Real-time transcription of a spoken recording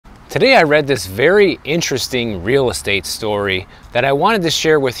Today I read this very interesting real estate story that I wanted to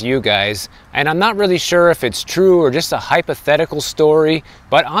share with you guys, and I'm not really sure if it's true or just a hypothetical story,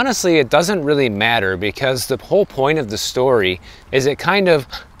 but honestly it doesn't really matter because the whole point of the story is it kind of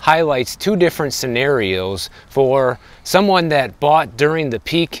highlights two different scenarios for someone that bought during the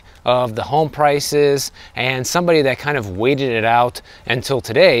peak of the home prices and somebody that kind of waited it out until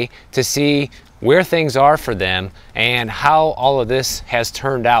today to see where things are for them and how all of this has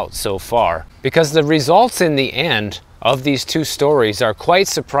turned out so far. Because the results in the end of these two stories are quite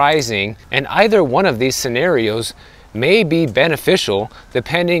surprising, and either one of these scenarios may be beneficial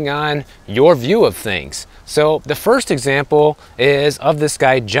depending on your view of things. So the first example is of this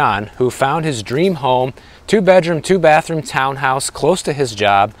guy John, who found his dream home, 2-bedroom, 2-bathroom townhouse close to his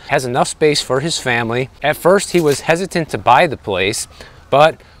job, has enough space for his family. At first he was hesitant to buy the place,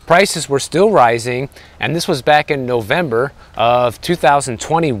 but prices were still rising, and this was back in November of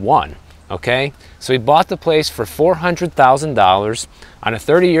 2021. Okay, so he bought the place for $400,000 on a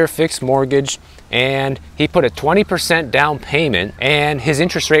 30-year fixed mortgage, and he put a 20% down payment, and his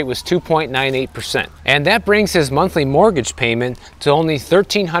interest rate was 2.98%. And that brings his monthly mortgage payment to only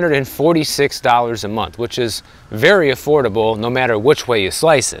 $1,346 a month, which is very affordable no matter which way you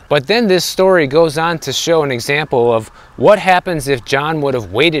slice it. But then this story goes on to show an example of what happens if John would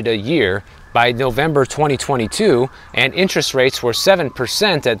have waited a year by November 2022 and interest rates were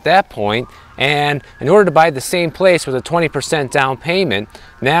 7% at that point, and in order to buy the same place with a 20% down payment,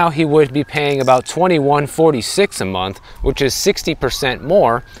 now he would be paying about $21.46 a month, which is 60%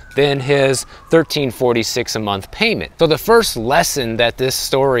 more than his $13.46 a month payment. So the first lesson that this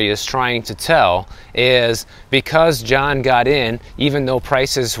story is trying to tell is because John got in, even though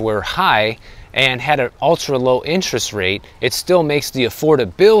prices were high, and had an ultra low interest rate, it still makes the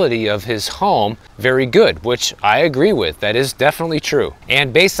affordability of his home very good, which I agree with. That is definitely true.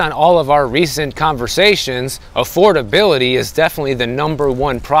 And based on all of our recent conversations, affordability is definitely the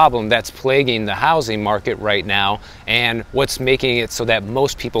 #1 problem that's plaguing the housing market right now, and what's making it so that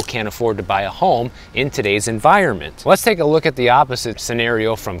most people can't afford to buy a home in today's environment. Let's take a look at the opposite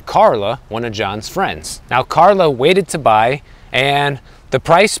scenario from Carla, one of John's friends. Now Carla waited to buy, and the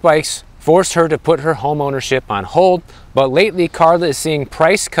price spikes forced her to put her home ownership on hold, but lately Carla is seeing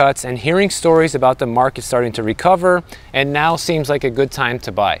price cuts and hearing stories about the market starting to recover, and now seems like a good time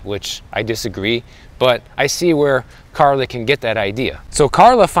to buy, which I disagree, but I see where Carla can get that idea. So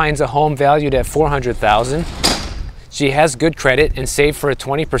Carla finds a home valued at $400,000. She has good credit and saved for a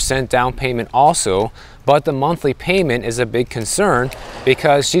 20% down payment also, but the monthly payment is a big concern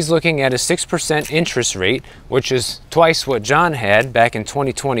because she's looking at a 6% interest rate, which is twice what John had back in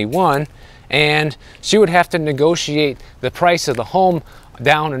 2021, and she would have to negotiate the price of the home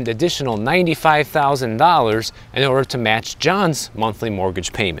down an additional $95,000 in order to match John's monthly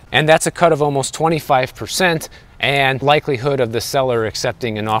mortgage payment. And that's a cut of almost 25%, and likelihood of the seller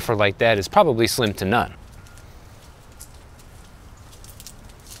accepting an offer like that is probably slim to none.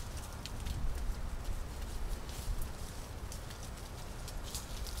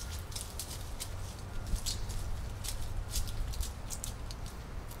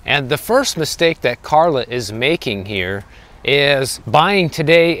 And the first mistake that Carla is making here is buying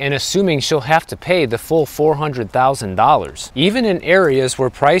today and assuming she'll have to pay the full $400,000. Even in areas where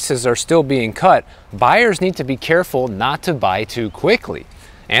prices are still being cut, buyers need to be careful not to buy too quickly.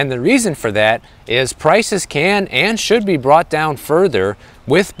 And the reason for that is prices can and should be brought down further,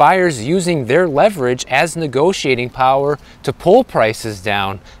 with buyers using their leverage as negotiating power to pull prices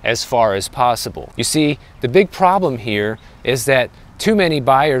down as far as possible. You see, the big problem here is that too many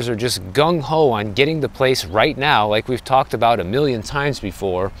buyers are just gung-ho on getting the place right now, like we've talked about a million times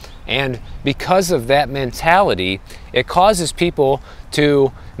before, and because of that mentality, it causes people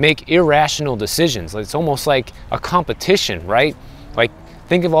to make irrational decisions. It's almost like a competition, right? Like,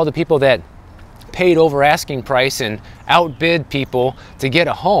 think of all the people that paid over asking price and outbid people to get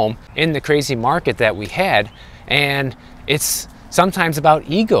a home in the crazy market that we had, and it's sometimes about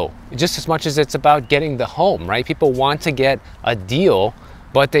ego just as much as it's about getting the home, right? People want to get a deal,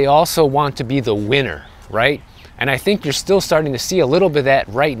 but they also want to be the winner, right? And I think you're still starting to see a little bit of that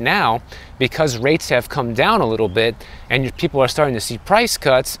right now because rates have come down a little bit and people are starting to see price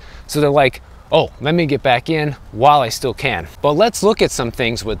cuts, so they're like, oh, let me get back in while I still can. But let's look at some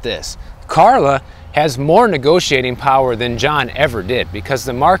things with this. Carla has more negotiating power than John ever did because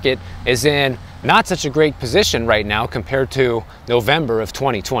the market is in not such a great position right now compared to November of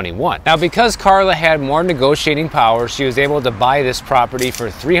 2021. Now, because Carla had more negotiating power, she was able to buy this property for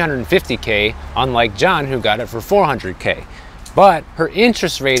 $350K, unlike John, who got it for $400K. but her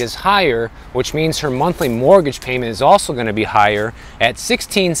interest rate is higher, which means her monthly mortgage payment is also going to be higher at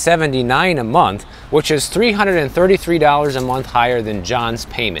 $1,679 a month, which is $333 a month higher than John's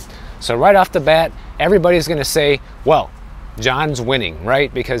payment. So right off the bat, everybody's going to say, well, John's winning,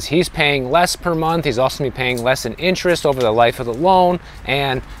 right? Because he's paying less per month. He's also going to be paying less in interest over the life of the loan,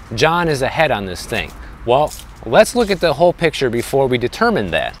 and John is ahead on this thing. Well, let's look at the whole picture before we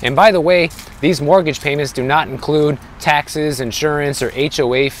determine that. And by the way, these mortgage payments do not include taxes, insurance, or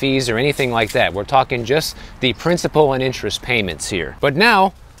HOA fees or anything like that. We're talking just the principal and interest payments here. But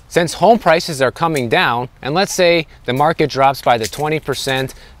now, since home prices are coming down, and let's say the market drops by the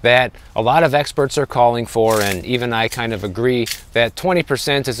 20% that a lot of experts are calling for, and even I kind of agree that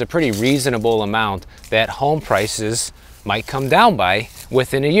 20% is a pretty reasonable amount that home prices might come down by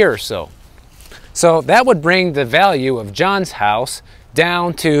within a year or so. So that would bring the value of John's house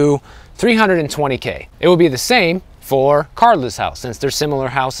down to $320K. It would be the same for Carla's house, since they're similar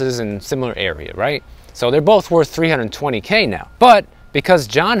houses in similar area, right? So they're both worth $320K now. But because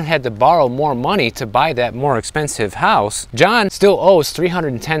John had to borrow more money to buy that more expensive house, John still owes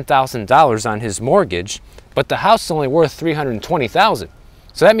 $310,000 on his mortgage, but the house is only worth $320,000.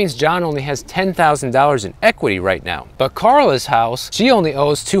 So that means John only has $10,000 in equity right now. But Carla's house, she only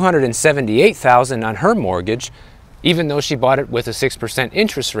owes $278,000 on her mortgage, even though she bought it with a 6%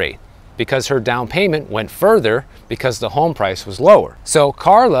 interest rate, because her down payment went further because the home price was lower. So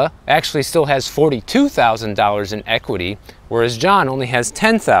Carla actually still has $42,000 in equity, whereas John only has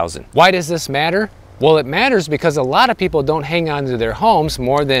 $10,000. Why does this matter? Well, it matters because a lot of people don't hang on to their homes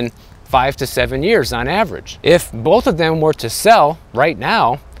more than 5 to 7 years on average. If both of them were to sell right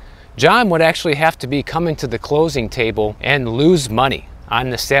now, John would actually have to be coming to the closing table and lose money on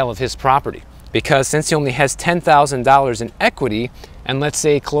the sale of his property. Because since he only has $10,000 in equity, and let's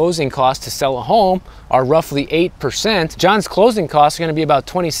say closing costs to sell a home are roughly 8%, John's closing costs are going to be about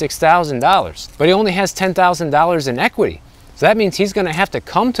 $26,000. But he only has $10,000 in equity. So that means he's going to have to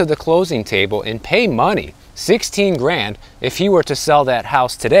come to the closing table and pay money, 16 grand, if he were to sell that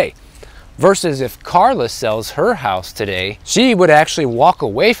house today. Versus if Carla sells her house today, she would actually walk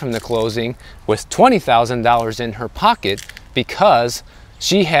away from the closing with $20,000 in her pocket because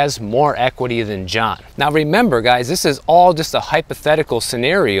she has more equity than John. Now remember guys, this is all just a hypothetical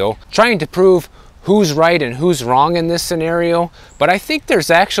scenario trying to prove who's right and who's wrong in this scenario, but I think there's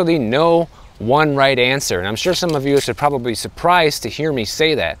actually no one right answer, and I'm sure some of you are probably surprised to hear me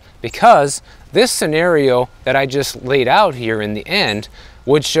say that, because this scenario that I just laid out here in the end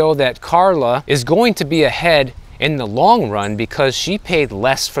would show that Carla is going to be ahead in the long run because she paid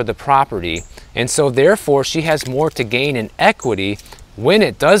less for the property, and so therefore she has more to gain in equity when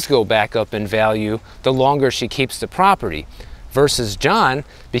it does go back up in value the longer she keeps the property. Versus John,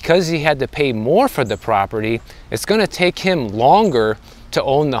 because he had to pay more for the property, it's going to take him longer to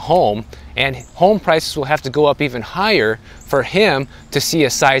own the home, and home prices will have to go up even higher for him to see a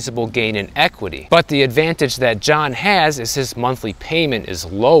sizable gain in equity. But the advantage that John has is his monthly payment is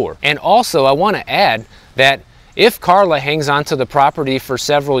lower. And also I want to add that if Carla hangs on to the property for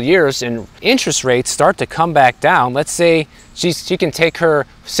several years and interest rates start to come back down, let's say she can take her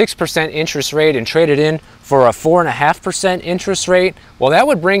 6% interest rate and trade it in for a 4.5% interest rate, well, that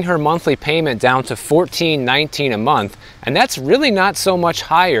would bring her monthly payment down to $14.19 a month, and that's really not so much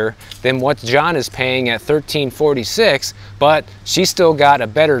higher than what John is paying at $13.46, but she still got a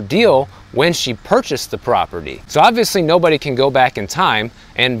better deal when she purchased the property. So obviously nobody can go back in time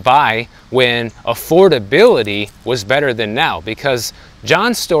and buy when affordability was better than now, because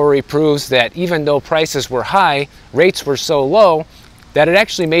John's story proves that even though prices were high, rates were so low that it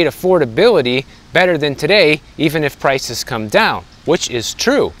actually made affordability better than today, even if prices come down, which is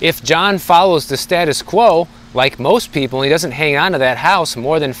true. If John follows the status quo, like most people, he doesn't hang on to that house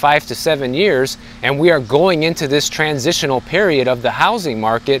more than 5 to 7 years, and we are going into this transitional period of the housing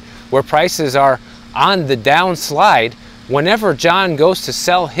market where prices are on the downslide, whenever John goes to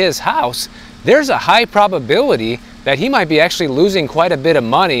sell his house, there's a high probability that he might be actually losing quite a bit of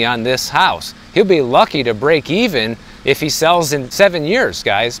money on this house. He'll be lucky to break even if he sells in 7 years,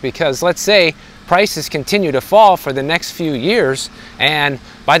 guys, because let's say prices continue to fall for the next few years, and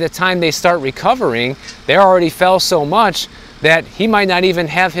by the time they start recovering, they already fell so much that he might not even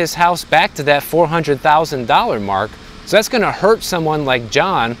have his house back to that $400,000 mark. So that's going to hurt someone like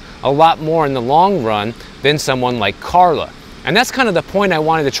John a lot more in the long run than someone like Carla. And that's kind of the point I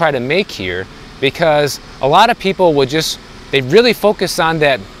wanted to try to make here, because a lot of people would they really focus on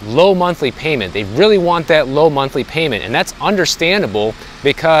that low monthly payment. They really want that low monthly payment, and that's understandable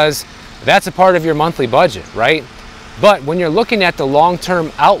because that's a part of your monthly budget, right? But when you're looking at the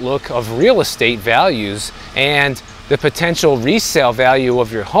long-term outlook of real estate values and the potential resale value of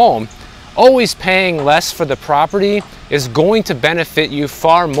your home, always paying less for the property is going to benefit you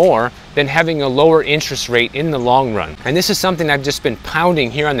far more than having a lower interest rate in the long run. And this is something I've just been pounding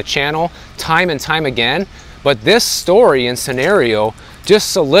here on the channel time and time again, but this story and scenario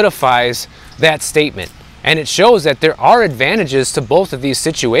just solidifies that statement. And it shows that there are advantages to both of these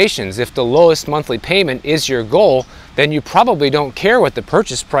situations. If the lowest monthly payment is your goal, then you probably don't care what the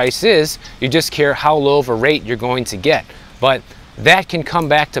purchase price is, you just care how low of a rate you're going to get. But that can come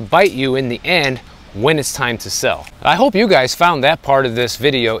back to bite you in the end when it's time to sell. I hope you guys found that part of this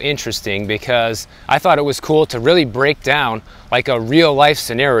video interesting, because I thought it was cool to really break down like a real life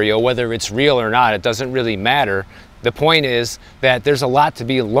scenario. Whether it's real or not, it doesn't really matter. The point is that there's a lot to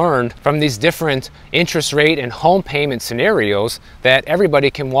be learned from these different interest rate and home payment scenarios, that everybody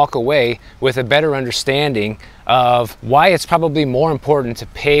can walk away with a better understanding of why it's probably more important to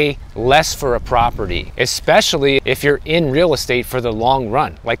pay less for a property, especially if you're in real estate for the long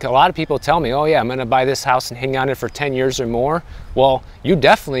run. Like a lot of people tell me, oh yeah, I'm gonna buy this house and hang on it for 10 years or more. Well, you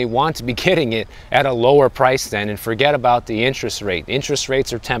definitely want to be getting it at a lower price then, and forget about the interest rate. Interest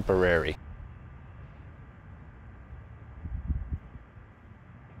rates are temporary.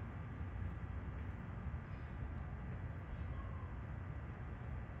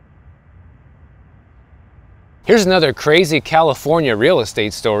 Here's another crazy California real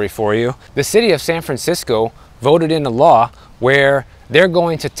estate story for you. The city of San Francisco voted in a law where they're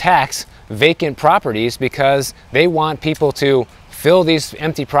going to tax vacant properties because they want people to fill these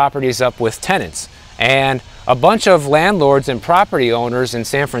empty properties up with tenants. And a bunch of landlords and property owners in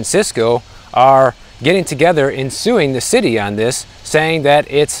San Francisco are getting together and suing the city on this, saying that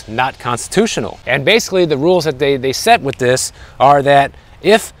it's not constitutional. And basically the rules that they set with this are that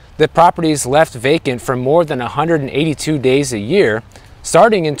if the property is left vacant for more than 182 days a year,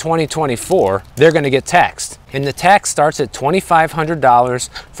 starting in 2024, they're going to get taxed. And the tax starts at $2,500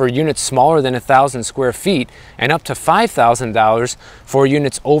 for units smaller than 1,000 square feet and up to $5,000 for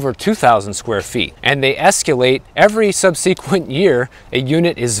units over 2,000 square feet. And they escalate every subsequent year a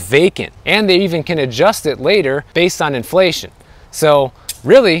unit is vacant. And they even can adjust it later based on inflation. So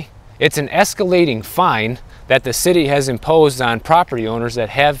really, it's an escalating fine that the city has imposed on property owners that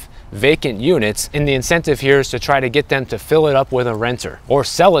have vacant units, and the incentive here is to try to get them to fill it up with a renter or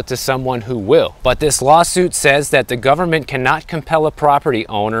sell it to someone who will. But this lawsuit says that the government cannot compel a property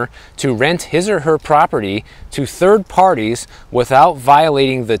owner to rent his or her property to third parties without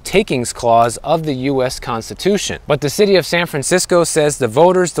violating the takings clause of the U.S. Constitution. But the city of San Francisco says the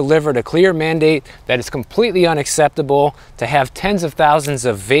voters delivered a clear mandate that it's completely unacceptable to have tens of thousands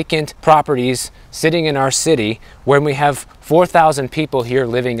of vacant properties sitting in our city when we have 4,000 people here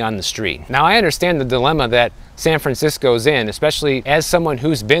living on the street. Now, I understand the dilemma that San Francisco's in, especially as someone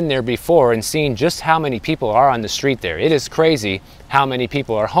who's been there before and seen just how many people are on the street there. It is crazy how many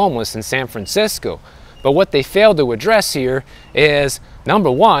people are homeless in San Francisco. But what they fail to address here is,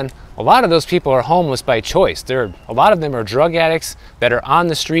 number one, a lot of those people are homeless by choice. A lot of them are drug addicts that are on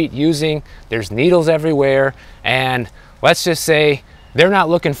the street using. There's needles everywhere, and let's just say they're not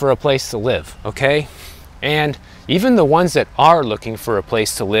looking for a place to live, okay? And even the ones that are looking for a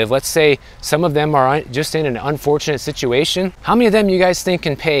place to live, let's say some of them are just in an unfortunate situation. How many of them you guys think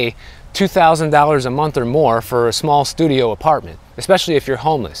can pay $2,000 a month or more for a small studio apartment, especially if you're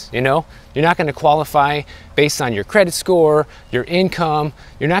homeless? You know, you're not going to qualify based on your credit score, your income.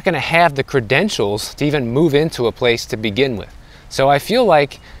 You're not going to have the credentials to even move into a place to begin with. So I feel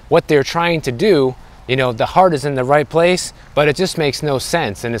like what they're trying to do, you know, the heart is in the right place, but it just makes no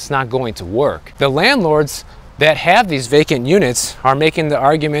sense and it's not going to work. The landlords that have these vacant units are making the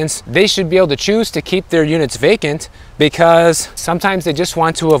arguments they should be able to choose to keep their units vacant because sometimes they just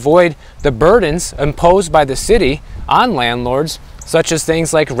want to avoid the burdens imposed by the city on landlords, such as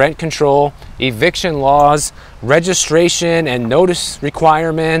things like rent control, eviction laws, registration and notice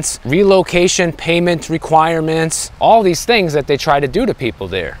requirements, relocation payment requirements, all these things that they try to do to people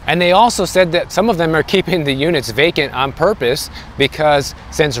there. And they also said that some of them are keeping the units vacant on purpose because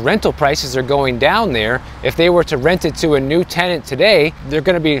since rental prices are going down there, if they were to rent it to a new tenant today, they're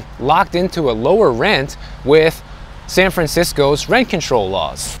going to be locked into a lower rent with San Francisco's rent control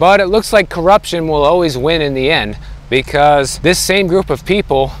laws. But it looks like corruption will always win in the end, because this same group of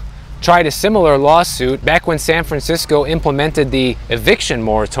people tried a similar lawsuit back when San Francisco implemented the eviction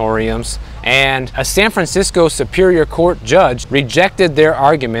moratoriums, and a San Francisco Superior Court judge rejected their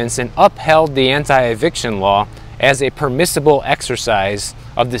arguments and upheld the anti-eviction law as a permissible exercise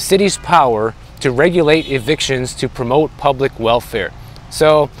of the city's power to regulate evictions to promote public welfare.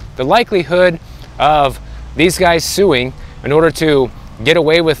 So the likelihood of these guys suing in order to get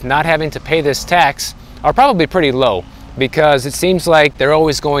away with not having to pay this tax are probably pretty low, because it seems like they're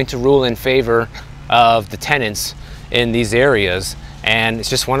always going to rule in favor of the tenants in these areas. And it's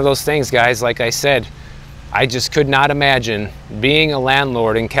just one of those things, guys. Like I said, I just could not imagine being a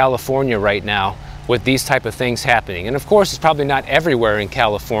landlord in California right now with these type of things happening. And of course, it's probably not everywhere in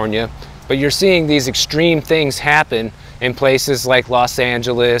California, but you're seeing these extreme things happen in places like Los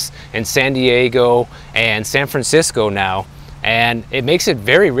Angeles and San Diego and San Francisco now. And it makes it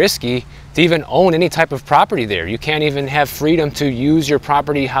very risky to even own any type of property there. You can't even have freedom to use your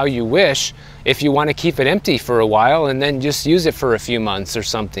property how you wish if you want to keep it empty for a while and then just use it for a few months or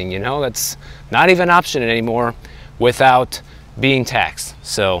something. You know, that's not even an option anymore without being taxed.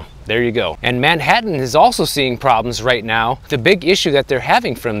 So there you go. And Manhattan is also seeing problems right now. The big issue that they're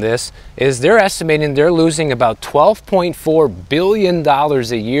having from this is they're estimating they're losing about $12.4 billion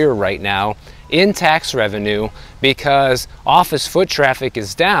a year right now in tax revenue, because office foot traffic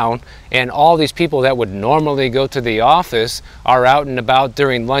is down and all these people that would normally go to the office are out and about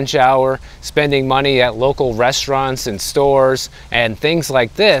during lunch hour, spending money at local restaurants and stores and things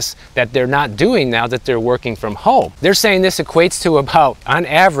like this that they're not doing now that they're working from home. They're saying this equates to about, on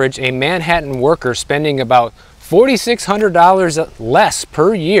average, a Manhattan worker spending about $4,600 less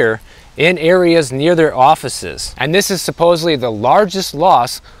per year in areas near their offices. And this is supposedly the largest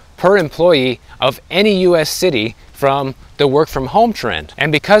loss per employee of any US city from the work from home trend.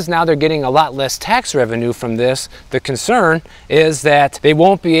 And because now they're getting a lot less tax revenue from this, the concern is that they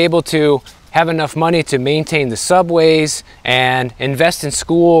won't be able to have enough money to maintain the subways and invest in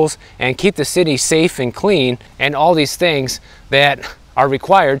schools and keep the city safe and clean and all these things that are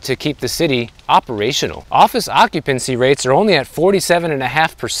required to keep the city operational. Office occupancy rates are only at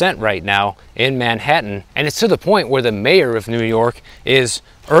 47.5% right now in Manhattan, and it's to the point where the mayor of New York is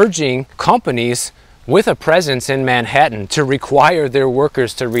urging companies with a presence in Manhattan to require their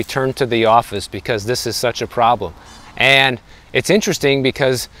workers to return to the office because this is such a problem. And it's interesting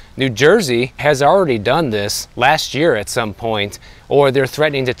because New Jersey has already done this last year at some point, or they're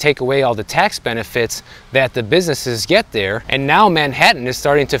threatening to take away all the tax benefits that the businesses get there. And now Manhattan is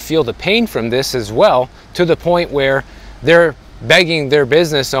starting to feel the pain from this as well, to the point where they're begging their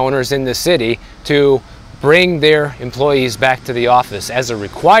business owners in the city to bring their employees back to the office as a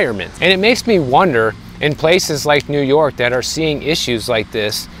requirement. And it makes me wonder, in places like New York that are seeing issues like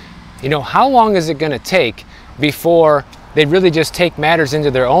this, you know, how long is it going to take before they really just take matters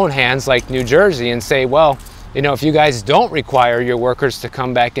into their own hands, like New Jersey, and say, well, you know, if you guys don't require your workers to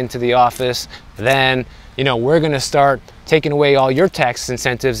come back into the office, then, you know, we're going to start taking away all your tax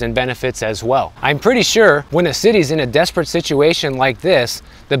incentives and benefits as well. I'm pretty sure when a city's in a desperate situation like this,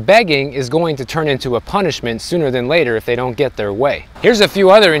 the begging is going to turn into a punishment sooner than later if they don't get their way. Here's a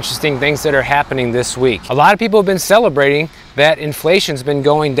few other interesting things that are happening this week. A lot of people have been celebrating that inflation's been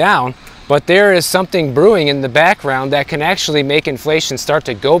going down, but there is something brewing in the background that can actually make inflation start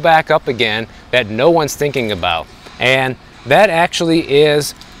to go back up again that no one's thinking about. And that actually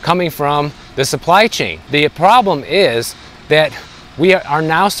is coming from the supply chain. The problem is that we are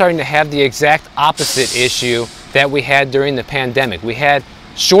now starting to have the exact opposite issue that we had during the pandemic. We had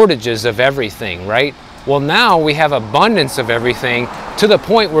shortages of everything, right? Well, now we have abundance of everything to the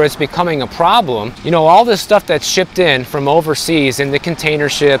point where it's becoming a problem. You know, all this stuff that's shipped in from overseas in the container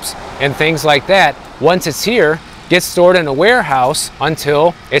ships and things like that, once it's here, gets stored in a warehouse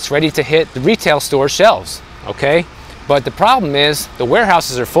until it's ready to hit the retail store shelves, okay? But the problem is the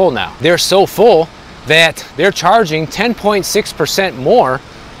warehouses are full now. They're so full that they're charging 10.6% more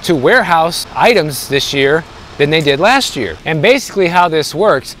to warehouse items this year than they did last year. And basically how this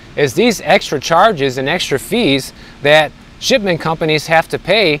works is these extra charges and extra fees that shipment companies have to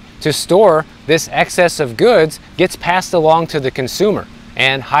pay to store this excess of goods gets passed along to the consumer.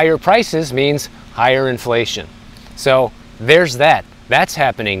 And higher prices means higher inflation. So there's that. That's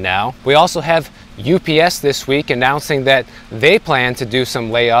happening now. We also have UPS this week announcing that they plan to do some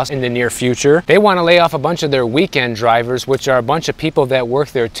layoffs in the near future. They want to lay off a bunch of their weekend drivers, which are a bunch of people that work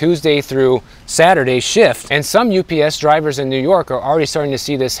their Tuesday through Saturday shift. And some UPS drivers in New York are already starting to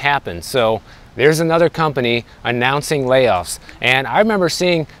see this happen. So there's another company announcing layoffs. And I remember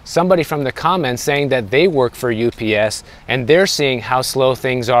seeing somebody from the comments saying that they work for UPS and they're seeing how slow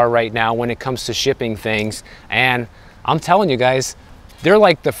things are right now when it comes to shipping things. And I'm telling you guys, they're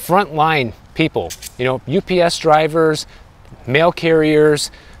like the front line people. You know, UPS drivers, mail carriers,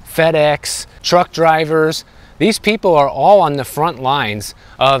 FedEx, truck drivers. These people are all on the front lines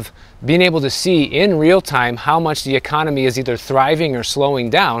of being able to see in real time how much the economy is either thriving or slowing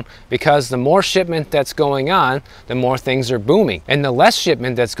down, because the more shipment that's going on, the more things are booming. And the less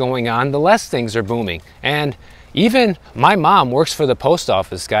shipment that's going on, the less things are booming. And even my mom works for the post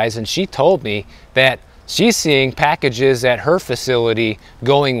office, guys, and she told me that she's seeing packages at her facility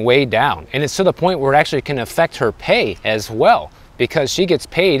going way down. And it's to the point where it actually can affect her pay as well, because she gets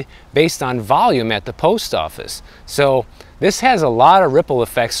paid based on volume at the post office. So this has a lot of ripple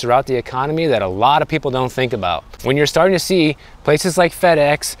effects throughout the economy that a lot of people don't think about. When you're starting to see places like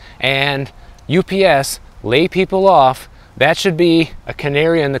FedEx and UPS lay people off, that should be a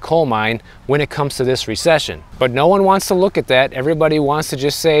canary in the coal mine when it comes to this recession. But no one wants to look at that. Everybody wants to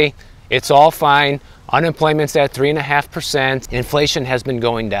just say, it's all fine. Unemployment's at 3.5%. Inflation has been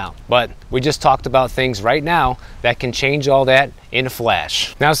going down. But we just talked about things right now that can change all that in a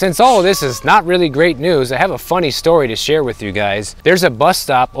flash. Now, since all of this is not really great news, I have a funny story to share with you guys. There's a bus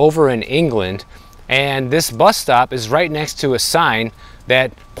stop over in England, and this bus stop is right next to a sign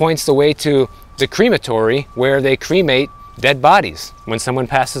that points the way to the crematory where they cremate dead bodies when someone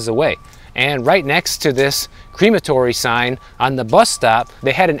passes away. And right next to this crematory sign on the bus stop,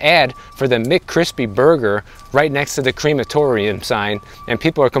 they had an ad for the McCrispy burger right next to the crematorium sign, and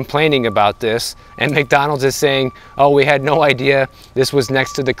people are complaining about this, and McDonald's is saying, oh, we had no idea this was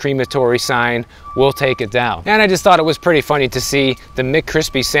next to the crematory sign, we'll take it down. And I just thought it was pretty funny to see the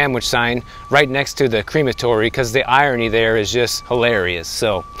McCrispy sandwich sign right next to the crematory, because the irony there is just hilarious.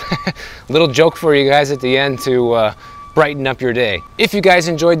 So little joke for you guys at the end to brighten up your day. If you guys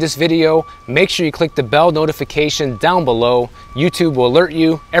enjoyed this video, make sure you click the bell notification down below. YouTube will alert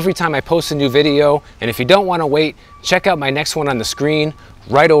you every time I post a new video. And if you don't want to wait, check out my next one on the screen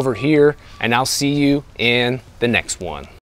right over here, and I'll see you in the next one.